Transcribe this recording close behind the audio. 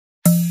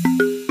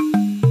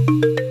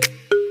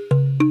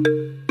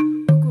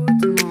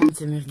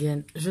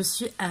Muirgen. Je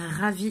suis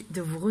ravie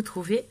de vous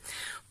retrouver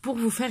pour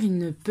vous faire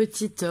une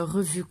petite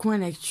revue coin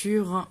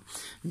lecture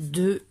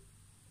du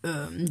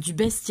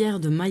bestiaire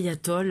de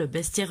Mayatol,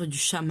 bestiaire du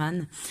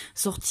chaman,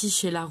 sorti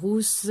chez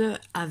Larousse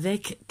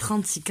avec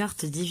 36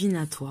 cartes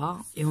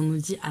divinatoires. Et on nous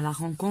dit à la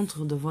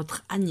rencontre de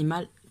votre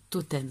animal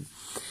totem.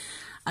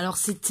 Alors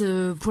c'est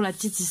pour la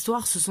petite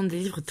histoire, ce sont des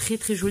livres très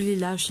très jolis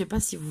là. Je sais pas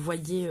si vous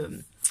voyez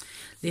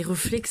les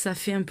reflets que ça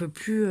fait un peu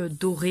plus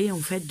doré en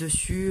fait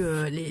dessus.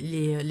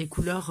 Les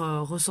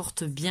couleurs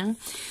ressortent bien.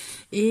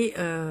 Et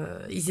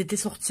ils étaient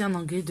sortis en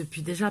anglais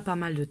depuis déjà pas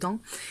mal de temps.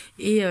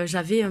 Et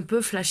j'avais un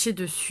peu flashé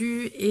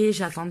dessus et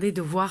j'attendais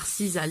de voir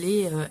s'ils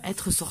allaient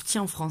être sortis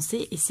en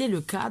français. Et c'est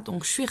le cas,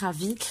 donc je suis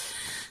ravie.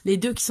 Les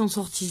deux qui sont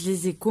sortis, je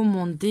les ai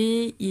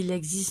commandés. Il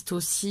existe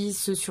aussi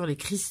ceux sur les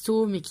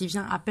cristaux, mais qui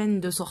vient à peine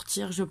de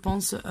sortir, je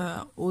pense,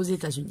 aux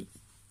États-Unis.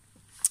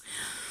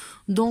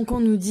 Donc on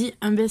nous dit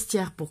un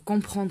bestiaire pour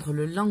comprendre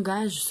le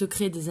langage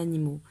secret des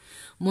animaux.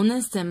 Mon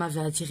instinct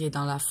m'avait attiré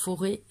dans la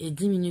forêt et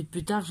 10 minutes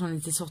plus tard j'en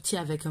étais sorti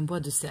avec un bois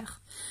de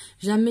cerf.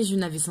 Jamais je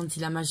n'avais senti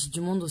la magie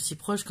du monde aussi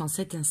proche qu'en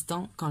cet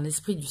instant, quand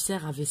l'esprit du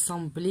cerf avait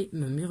semblé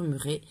me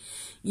murmurer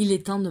 « Il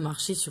est temps de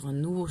marcher sur un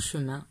nouveau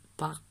chemin »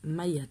 par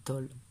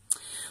Mayatol.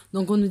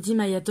 Donc on nous dit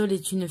Mayatol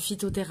est une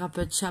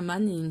phytothérapeute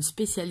chamane et une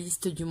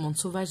spécialiste du monde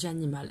sauvage et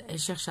animal. Elle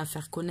cherche à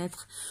faire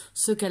connaître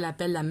ce qu'elle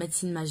appelle la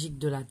médecine magique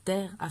de la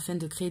Terre afin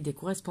de créer des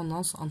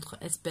correspondances entre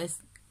espèces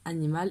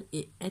animales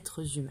et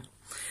êtres humains.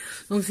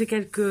 Donc c'est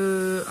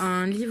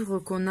un livre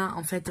qu'on a,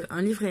 en fait,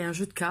 un livre et un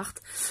jeu de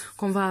cartes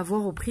qu'on va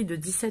avoir au prix de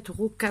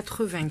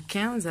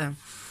 17,95 €.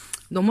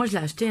 Donc moi je l'ai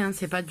acheté, hein,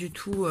 c'est pas du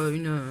tout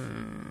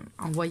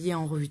envoyé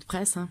en revue de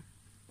presse. Hein.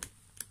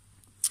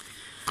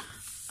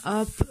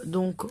 Hop,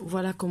 donc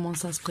voilà comment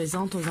ça se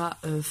présente. On va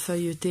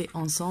feuilleter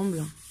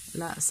ensemble.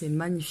 Là, c'est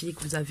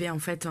magnifique. Vous avez en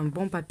fait un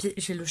bon papier.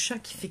 J'ai le chat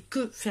qui fait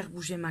que faire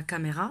bouger ma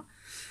caméra.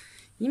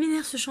 Il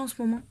m'énerve ce chat en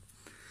ce moment.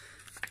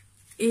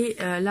 Et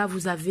là,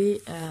 vous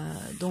avez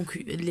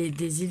donc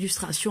des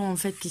illustrations en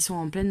fait qui sont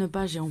en pleine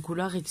page et en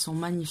couleur et qui sont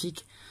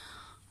magnifiques.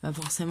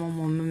 Forcément,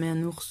 on me met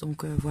un ours.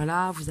 Donc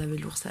voilà, vous avez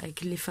l'ours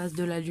avec les faces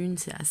de la lune.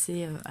 C'est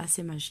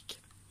assez magique.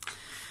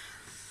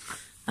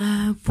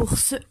 Pour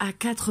ceux à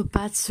quatre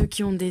pattes, ceux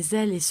qui ont des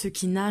ailes et ceux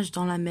qui nagent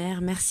dans la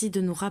mer, merci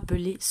de nous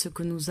rappeler ce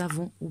que nous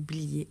avons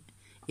oublié.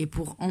 Et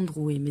pour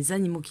Andrew et mes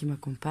animaux qui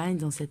m'accompagnent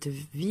dans cette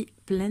vie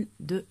pleine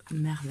de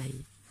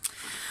merveilles.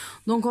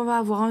 Donc on va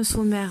avoir un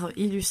sommaire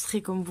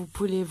illustré comme vous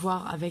pouvez le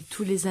voir avec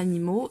tous les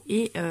animaux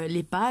et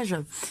les pages.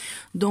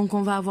 Donc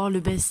on va avoir le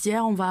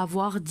bestiaire, on va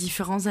avoir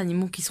différents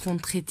animaux qui seront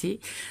traités.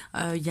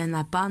 Il n'y en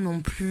a pas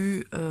non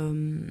plus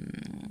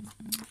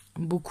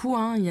beaucoup,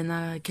 hein, il y en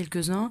a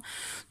quelques-uns.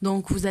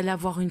 Donc vous allez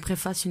avoir une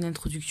préface, une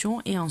introduction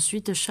et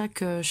ensuite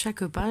chaque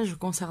page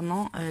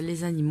concernant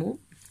les animaux.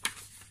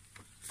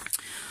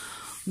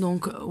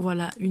 Donc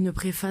voilà une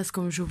préface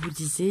comme je vous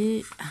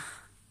disais.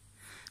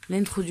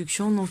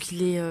 L'introduction, donc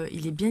il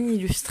est bien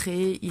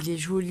illustré, il est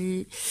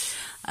joli,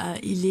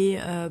 il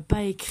est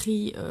pas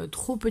écrit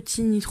trop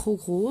petit ni trop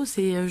gros,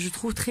 c'est je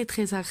trouve très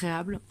très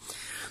agréable.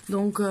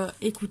 Donc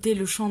écoutez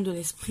le chant de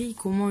l'esprit,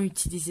 comment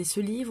utiliser ce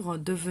livre,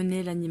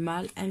 devenez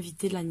l'animal,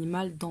 invitez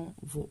l'animal dans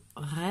vos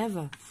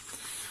rêves.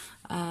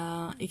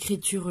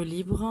 Écriture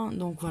libre,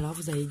 donc voilà,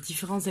 vous avez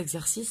différents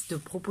exercices, de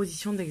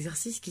propositions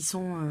d'exercices qui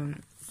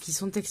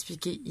sont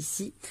expliqués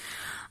ici.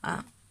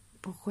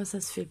 Pourquoi ça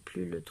se fait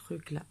plus le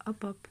truc là?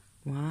 Hop hop,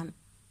 voilà,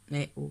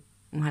 mais oh,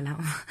 voilà.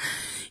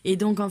 Et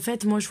donc en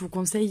fait moi je vous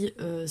conseille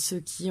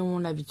ceux qui ont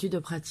l'habitude de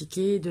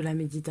pratiquer de la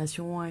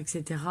méditation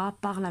etc.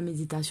 Par la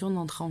méditation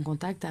d'entrer en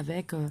contact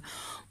avec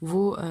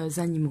vos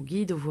animaux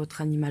guides,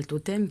 votre animal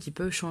totem qui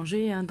peut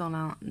changer hein,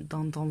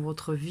 dans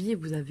votre vie.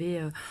 Vous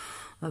avez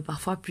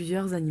parfois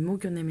plusieurs animaux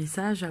qui ont des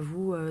messages à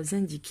vous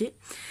indiquer.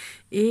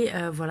 Et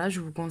voilà, je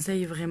vous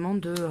conseille vraiment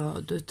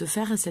de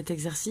faire cet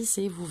exercice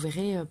et vous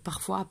verrez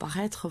parfois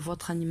apparaître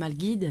votre animal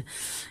guide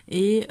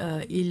et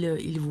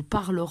il vous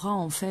parlera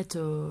en fait,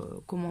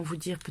 comment vous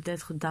dire,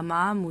 peut-être d'âme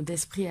à âme ou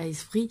d'esprit à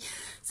esprit,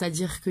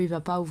 c'est-à-dire qu'il ne va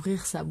pas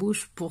ouvrir sa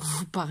bouche pour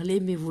vous parler,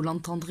 mais vous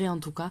l'entendrez en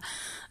tout cas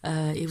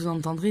et vous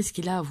entendrez ce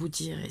qu'il a à vous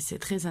dire. Et c'est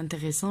très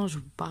intéressant, je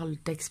vous parle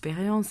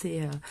d'expérience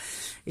et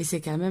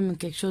c'est quand même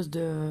quelque chose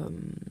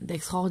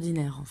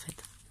d'extraordinaire en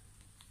fait.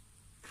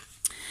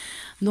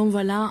 Donc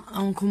voilà,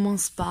 on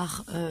commence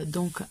par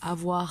donc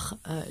avoir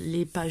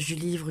les pages du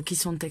livre qui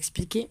sont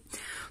expliquées.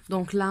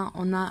 Donc là,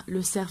 on a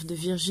le cerf de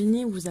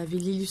Virginie. Vous avez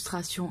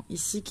l'illustration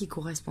ici qui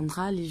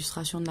correspondra à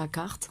l'illustration de la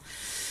carte.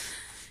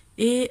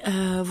 Et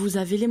vous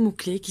avez les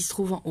mots-clés qui se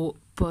trouvent en haut.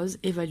 Pause,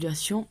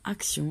 évaluation,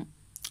 action.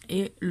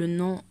 Et le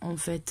nom en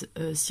fait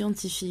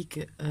scientifique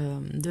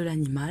de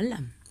l'animal.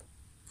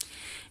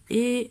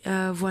 Et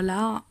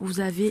voilà, vous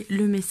avez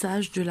le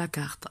message de la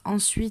carte.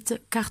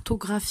 Ensuite,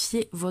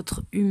 cartographiez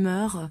votre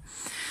humeur.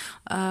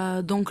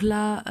 Donc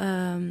là,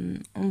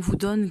 on vous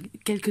donne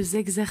quelques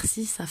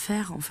exercices à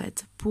faire en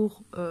fait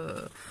pour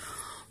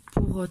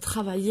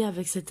travailler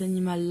avec cet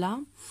animal-là.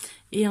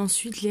 Et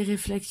ensuite, les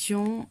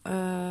réflexions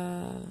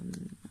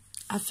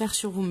à faire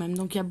sur vous-même.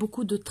 Donc il y a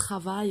beaucoup de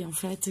travail en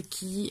fait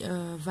qui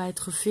va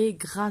être fait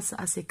grâce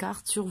à ces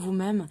cartes sur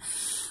vous-même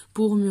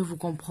pour mieux vous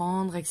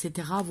comprendre, etc.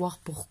 Voir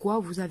pourquoi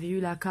vous avez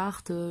eu la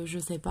carte, je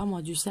sais pas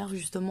moi, du cerf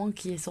justement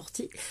qui est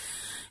sortie.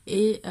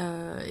 Et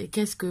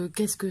qu'est-ce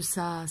que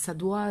ça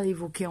doit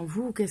évoquer en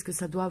vous, qu'est-ce que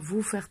ça doit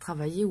vous faire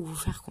travailler ou vous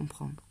faire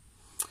comprendre.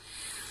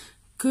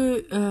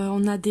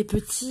 On a des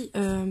petites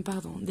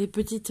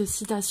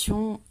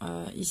citations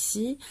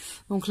ici.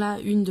 Donc là,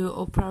 une de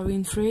Oprah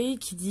Winfrey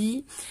qui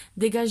dit «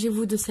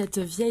 Dégagez-vous de cette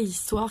vieille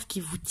histoire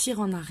qui vous tire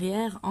en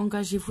arrière,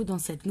 engagez-vous dans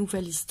cette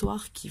nouvelle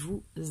histoire qui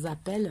vous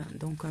appelle. »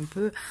 Donc un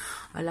peu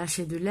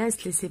lâcher de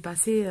l'est, laissez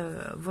passer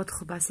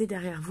votre passé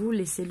derrière vous,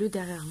 laissez-le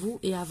derrière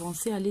vous et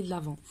avancez, allez de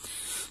l'avant.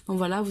 Donc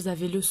voilà, vous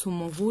avez le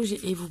saumon rouge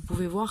et vous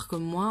pouvez voir que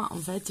moi, en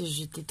fait,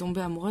 j'étais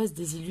tombée amoureuse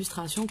des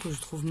illustrations que je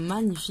trouve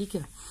magnifiques.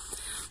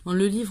 Bon,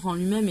 le livre en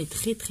lui-même est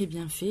très très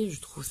bien fait, je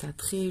trouve ça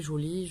très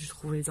joli, je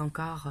trouve les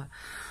encarts,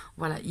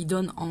 voilà, il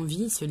donne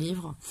envie ce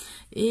livre.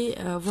 Et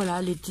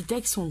voilà, les petits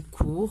textes sont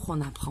courts, on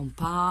n'apprend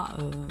pas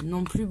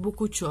non plus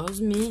beaucoup de choses,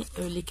 mais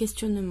les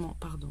questionnements,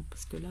 pardon,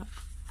 parce que là,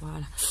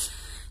 voilà,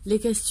 les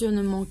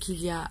questionnements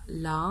qu'il y a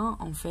là,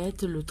 en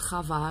fait, le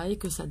travail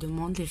que ça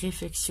demande, les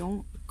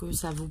réflexions que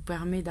ça vous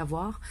permet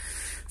d'avoir,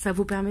 ça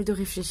vous permet de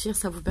réfléchir,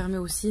 ça vous permet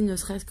aussi, ne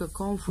serait-ce que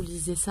quand vous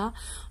lisez ça,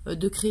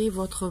 de créer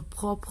votre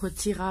propre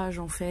tirage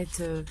en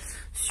fait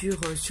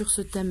sur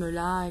ce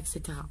thème-là,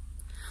 etc.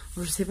 Donc,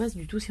 je ne sais pas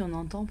du tout si on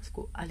entend, parce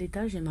qu'à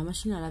l'étage, j'ai ma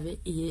machine à laver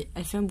et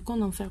elle fait un boucan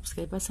d'enfer parce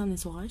qu'elle est passée en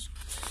essorage.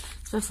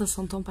 J'espère que ça ne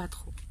s'entend pas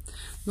trop.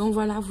 Donc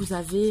voilà, vous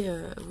avez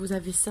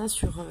ça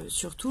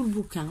sur tout le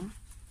bouquin.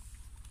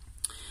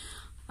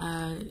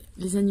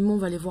 Les animaux, on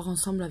va les voir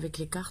ensemble avec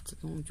les cartes.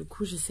 Donc du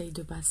coup, j'essaye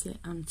de passer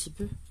un petit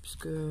peu,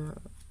 puisque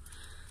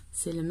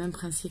c'est le même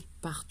principe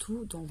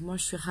partout. Donc moi,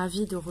 je suis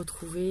ravie de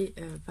retrouver,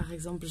 par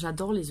exemple,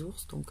 j'adore les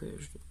ours. Donc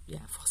il y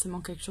a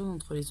forcément quelque chose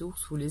entre les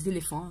ours ou les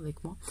éléphants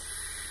avec moi.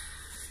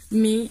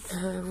 Mais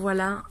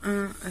voilà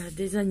un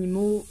des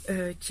animaux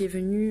qui est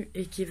venu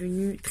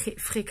très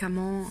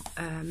fréquemment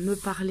me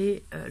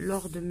parler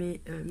lors de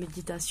mes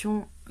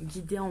méditations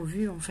guidées en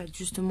vue, en fait,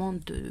 justement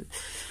de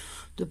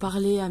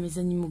parler à mes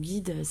animaux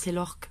guides, c'est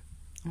l'orque.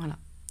 Voilà.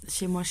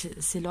 Chez moi,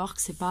 c'est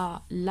l'orque, c'est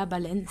pas la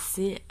baleine,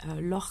 c'est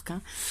l'orque,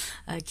 hein,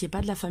 qui est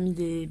pas de la famille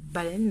des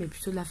baleines, mais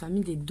plutôt de la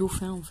famille des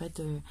dauphins, en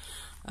fait.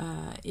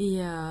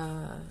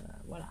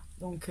 Voilà.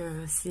 Donc,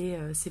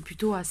 c'est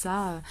plutôt à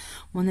ça,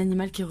 mon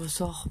animal qui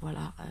ressort,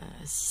 voilà,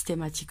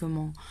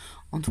 systématiquement,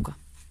 en tout cas.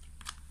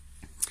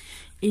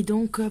 Et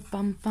donc,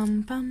 pam,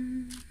 pam,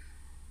 pam.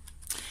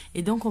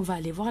 Et donc, on va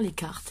aller voir les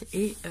cartes.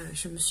 Et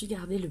je me suis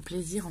gardé le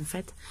plaisir, en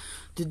fait,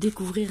 de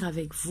découvrir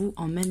avec vous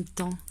en même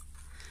temps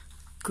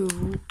que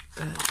vous,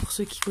 pour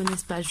ceux qui ne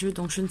connaissent pas le jeu.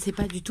 Donc, je ne sais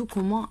pas du tout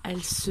comment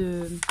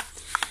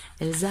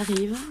elles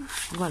arrivent.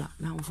 Voilà,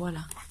 ben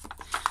voilà.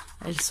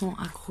 Elles sont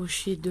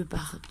accrochées 2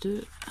 par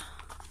 2.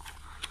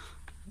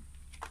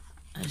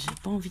 J'ai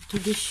pas envie de tout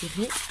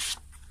déchirer.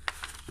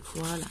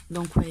 Voilà,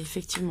 donc ouais,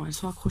 effectivement, elles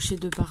sont accrochées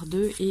 2 par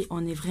 2 et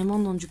on est vraiment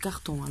dans du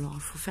carton. Alors,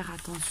 il faut faire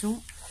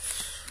attention.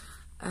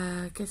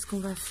 Qu'est-ce qu'on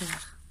va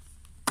faire?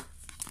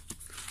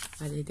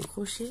 On va les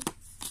décrocher.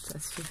 Ça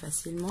se fait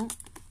facilement.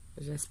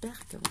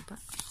 J'espère qu'elles vont pas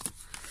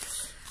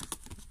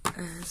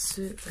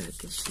se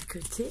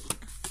déchiqueter.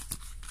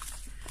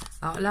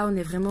 Alors là, on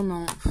est vraiment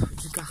dans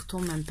du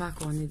carton, même pas,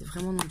 quoi. On est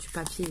vraiment dans du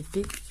papier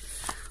épais.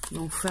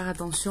 Donc, faut faire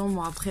attention.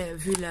 Bon, après,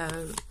 vu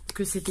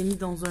que c'était mis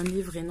dans un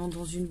livre et non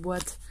dans une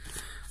boîte,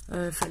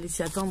 fallait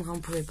s'y attendre. Hein, on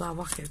pouvait pas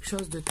avoir quelque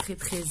chose de très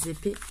très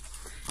épais.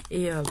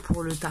 Et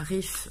pour le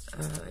tarif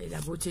et la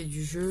beauté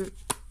du jeu,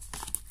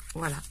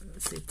 voilà,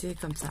 c'était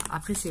comme ça.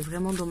 Après, c'est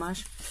vraiment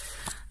dommage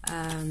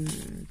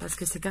parce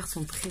que ces cartes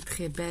sont très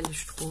très belles,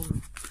 je trouve,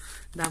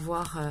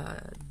 d'avoir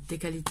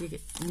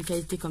une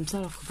qualité comme ça,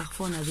 alors que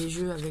parfois on a des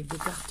jeux avec des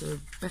cartes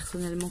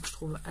personnellement que je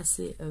trouve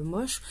assez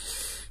moches,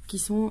 qui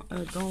sont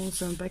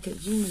dans un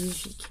packaging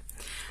magnifique.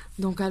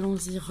 Donc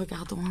allons-y,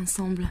 regardons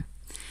ensemble.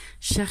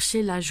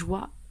 Chercher la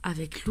joie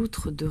avec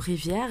l'outre de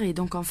rivière, et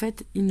donc en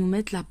fait ils nous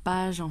mettent la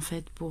page en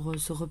fait pour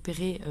se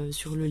repérer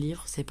sur le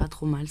livre. C'est pas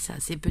trop mal, c'est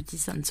assez petit,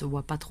 ça ne se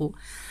voit pas trop.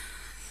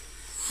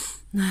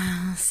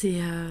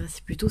 C'est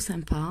plutôt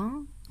sympa.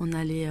 On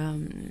a les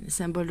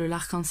symboles de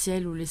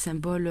l'arc-en-ciel ou les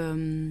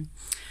symboles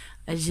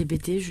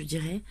LGBT, je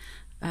dirais,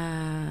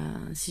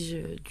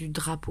 du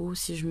drapeau,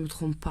 si je me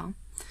trompe pas.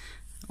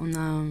 On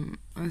a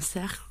un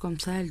cercle comme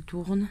ça, elle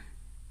tourne,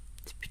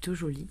 c'est plutôt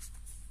joli.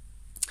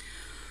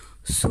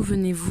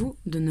 Souvenez-vous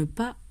de ne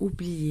pas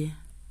oublier,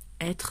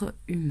 être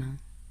humain.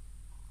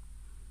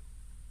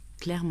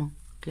 Clairement,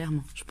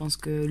 clairement. Je pense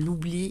que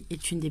l'oubli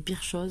est une des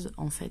pires choses,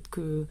 en fait,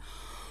 que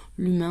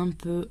l'humain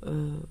peut...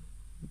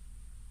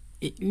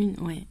 et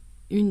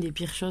une des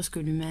pires choses que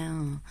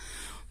l'humain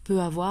peut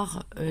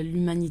avoir,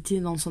 l'humanité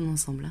dans son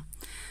ensemble.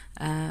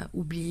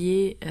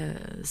 Oublier,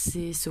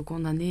 c'est se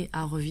condamner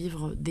à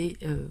revivre des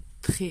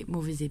très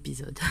mauvais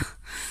épisodes.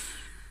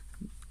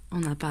 On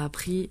n'a pas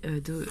appris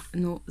de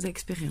nos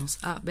expériences.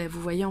 Ah, ben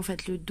vous voyez en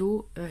fait le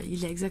dos,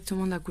 il est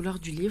exactement de la couleur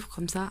du livre,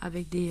 comme ça,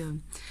 avec des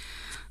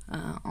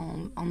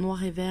en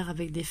noir et vert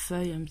avec des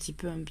feuilles un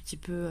petit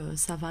peu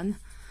savane.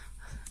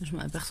 Je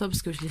m'aperçois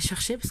parce que je les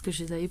cherchais, parce que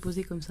je les avais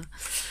posées comme ça.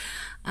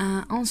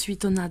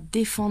 Ensuite, on a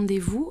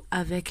Défendez-vous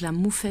avec la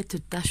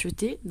moufette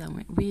tachetée.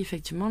 Oui,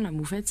 effectivement, la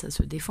moufette, ça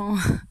se défend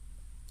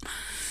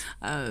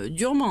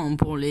durement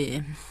pour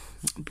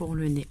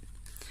le nez.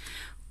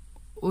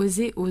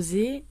 Osez,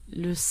 osez,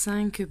 le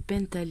 5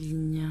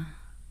 pentaligne.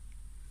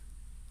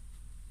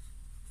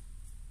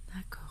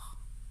 D'accord.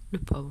 Le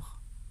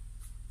pauvre.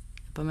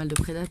 Il y a pas mal de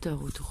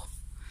prédateurs autour.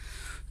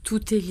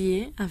 Tout est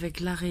lié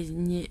avec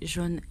l'araignée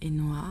jaune et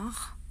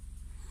noire.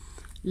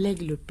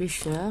 L'aigle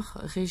pêcheur,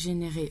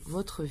 régénérez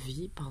votre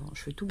vie. Pardon,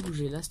 je vais tout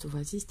bouger là, cette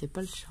fois-ci, c'était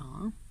pas le chat.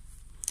 Hein.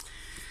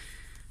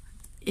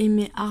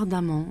 Aimez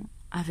ardemment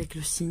avec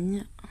le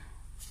cygne.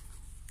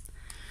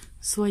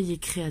 Soyez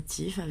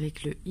créatif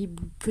avec le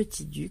hibou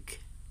petit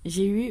duc.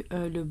 J'ai eu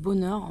le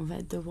bonheur en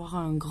fait de voir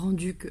un grand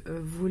duc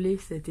voler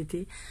cet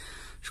été.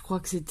 Je crois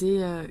que c'était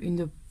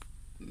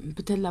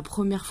peut-être la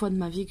première fois de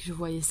ma vie que je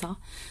voyais ça.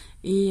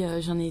 Et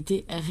j'en ai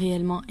été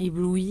réellement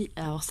éblouie.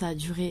 Alors ça a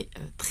duré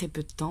très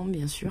peu de temps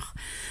bien sûr,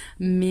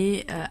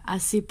 mais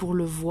assez pour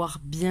le voir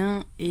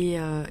bien et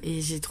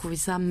j'ai trouvé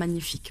ça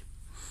magnifique.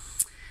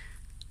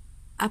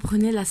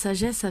 Apprenez la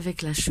sagesse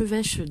avec la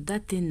chevêche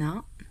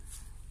d'Athéna.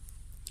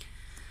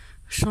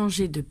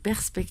 Changez de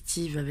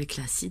perspective avec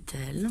la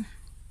citelle.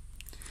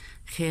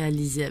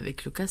 Réalisez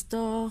avec le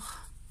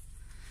castor.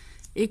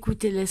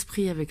 Écoutez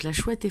l'esprit avec la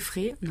chouette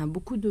effraie. On a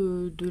beaucoup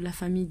de la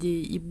famille des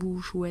hiboux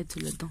chouettes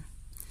là-dedans.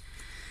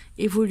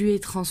 Évoluez et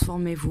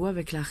transformez-vous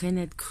avec la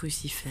rainette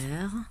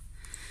crucifère.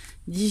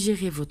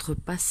 Digérez votre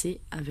passé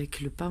avec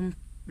le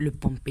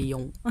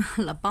pampéon,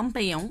 la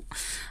pampéon,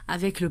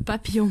 avec le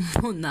papillon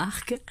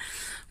monarque.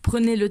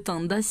 Prenez le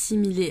temps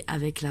d'assimiler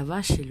avec la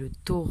vache et le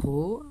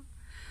taureau.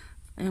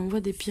 Et on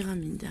voit des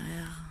pyramides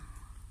derrière.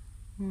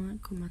 Ouais,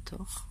 comme à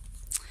tort.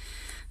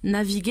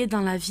 Naviguez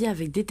dans la vie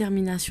avec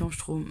détermination. Je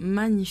trouve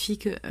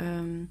magnifique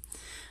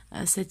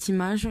cette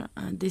image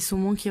des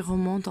saumons qui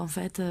remontent en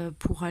fait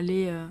pour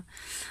aller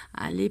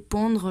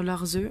pondre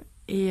leurs œufs.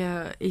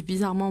 Et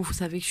bizarrement, vous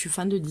savez que je suis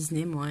fan de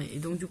Disney, moi. Et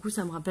donc, du coup,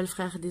 ça me rappelle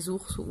Frères des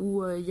ours,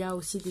 où il y a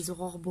aussi des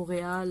aurores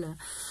boréales.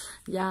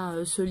 Il y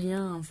a ce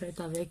lien, en fait,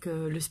 avec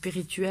le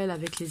spirituel,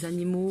 avec les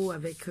animaux,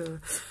 avec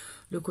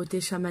le côté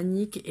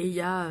chamanique. Et il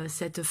y a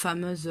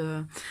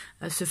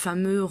ce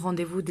fameux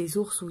rendez-vous des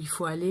ours où il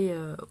faut aller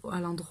à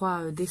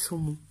l'endroit des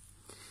saumons.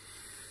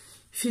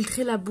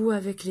 Filtrez la boue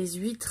avec les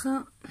huîtres.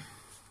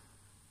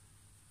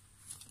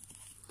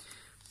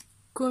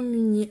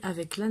 Communiez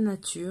avec la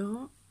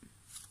nature.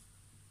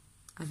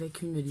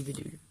 Avec une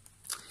libellule.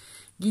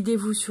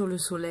 Guidez-vous sur le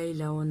soleil,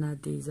 là on a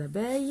des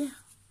abeilles.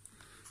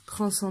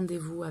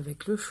 Transcendez-vous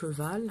avec le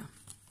cheval.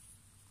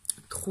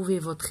 Trouvez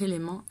votre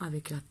élément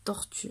avec la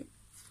tortue.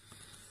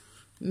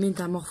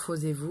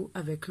 Métamorphosez-vous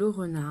avec le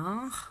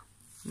renard.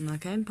 On a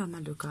quand même pas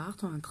mal de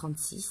cartes, on a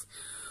 36.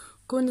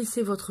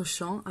 Connaissez votre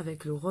champ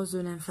avec le rose de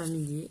lin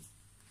familier.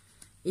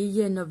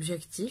 Ayez un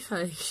objectif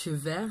avec le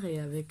vert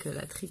et avec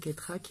la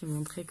triquetra qui est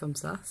montrée comme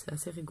ça. C'est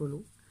assez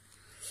rigolo.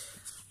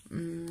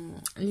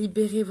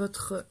 Libérez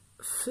votre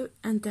feu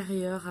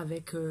intérieur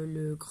avec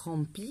le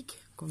grand pic,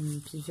 comme un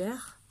pic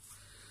vert.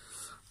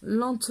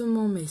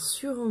 Lentement mais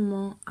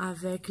sûrement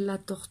avec la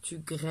tortue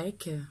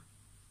grecque.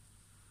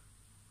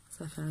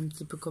 Ça fait un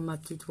petit peu comme ma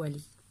petite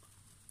Wally,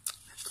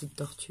 la petite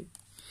tortue.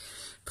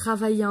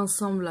 Travaillez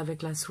ensemble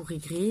avec la souris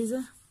grise.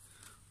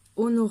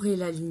 Honorez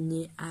la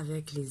lignée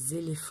avec les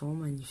éléphants,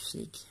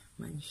 magnifique,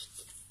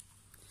 magnifique.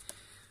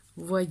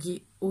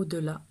 Voyez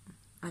au-delà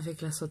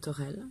avec la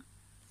sauterelle.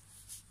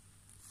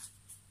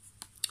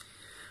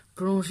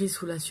 Plongez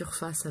sous la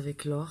surface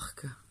avec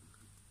l'orque.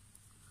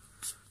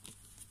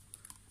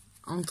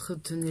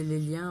 Entretenez les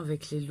liens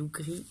avec les loups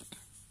gris.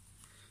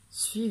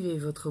 Suivez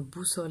votre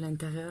boussole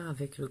intérieure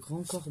avec le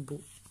grand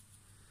corbeau.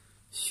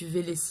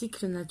 Suivez les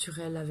cycles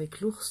naturels avec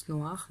l'ours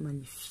noir,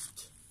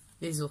 magnifique.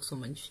 Les ours sont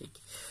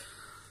magnifiques.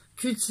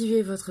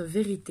 Cultivez votre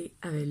vérité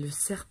avec le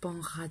serpent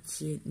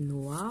ratier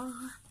noir.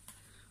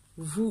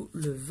 Vous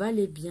le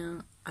valez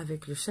bien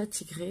avec le chat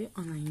tigré.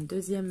 On a une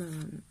deuxième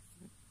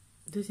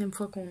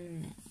fois qu'on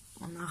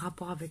a un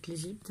rapport avec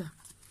l'Égypte.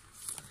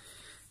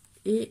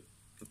 Et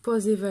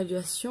pause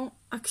évaluation,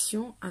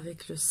 action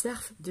avec le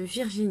cerf de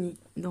Virginie.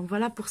 Donc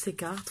voilà pour ces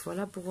cartes,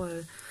 voilà pour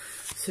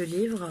ce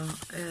livre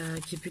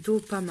qui est plutôt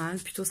pas mal,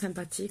 plutôt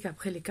sympathique.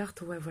 Après les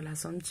cartes, ouais, voilà,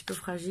 sont un petit peu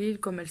fragiles,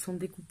 comme elles sont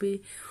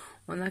découpées.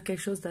 On a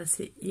quelque chose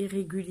d'assez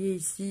irrégulier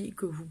ici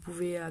que vous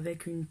pouvez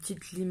avec une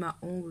petite lime à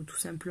ongles tout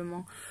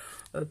simplement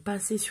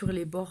passer sur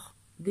les bords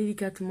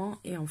délicatement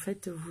et en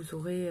fait vous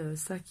aurez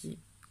ça qui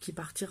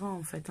partira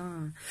en fait,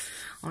 hein,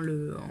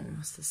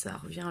 ça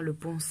revient à le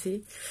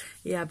poncer.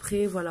 Et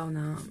après voilà, on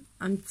a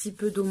un petit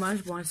peu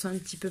dommage, bon elles sont un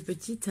petit peu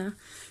petites, hein,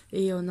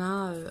 et on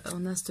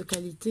a cette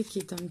qualité qui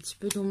est un petit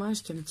peu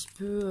dommage, qui est un petit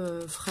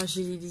peu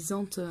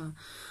fragilisante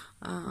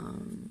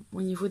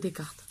au niveau des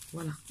cartes,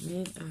 voilà.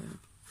 Mais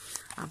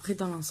après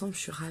dans l'ensemble je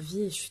suis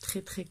ravie et je suis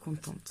très très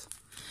contente.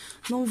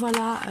 Donc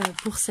voilà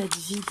pour cette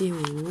vidéo.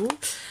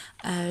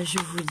 Je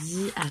vous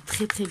dis à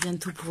très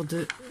bientôt pour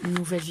de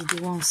nouvelles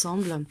vidéos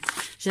ensemble.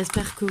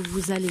 J'espère que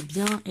vous allez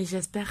bien et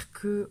j'espère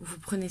que vous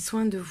prenez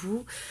soin de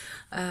vous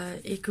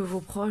et que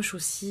vos proches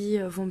aussi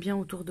vont bien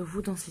autour de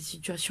vous dans ces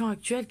situations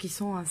actuelles qui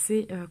sont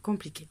assez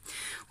compliquées.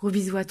 Gros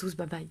bisous à tous,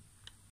 bye bye.